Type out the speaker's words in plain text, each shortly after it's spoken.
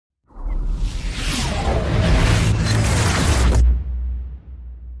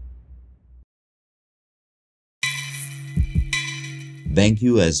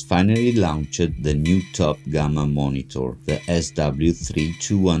BenQ has finally launched the new top gamma monitor, the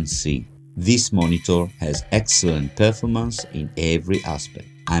SW321C. This monitor has excellent performance in every aspect.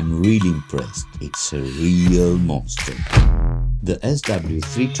 I'm really impressed, it's a real monster. The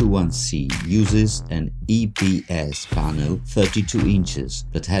SW321C uses an EPS panel 32 inches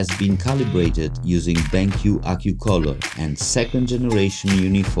that has been calibrated using BenQ AQCOLOR and second generation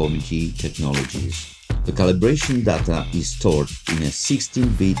uniformity technologies. The calibration data is stored in a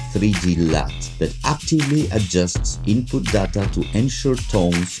 16-bit 3D LUT that actively adjusts input data to ensure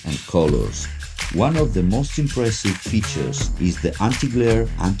tones and colors. One of the most impressive features is the anti-glare,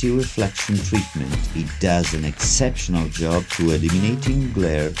 anti-reflection treatment. It does an exceptional job to eliminating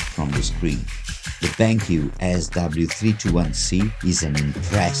glare from the screen. The BenQ SW321C is an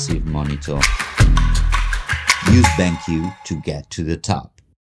impressive monitor. Use BenQ to get to the top.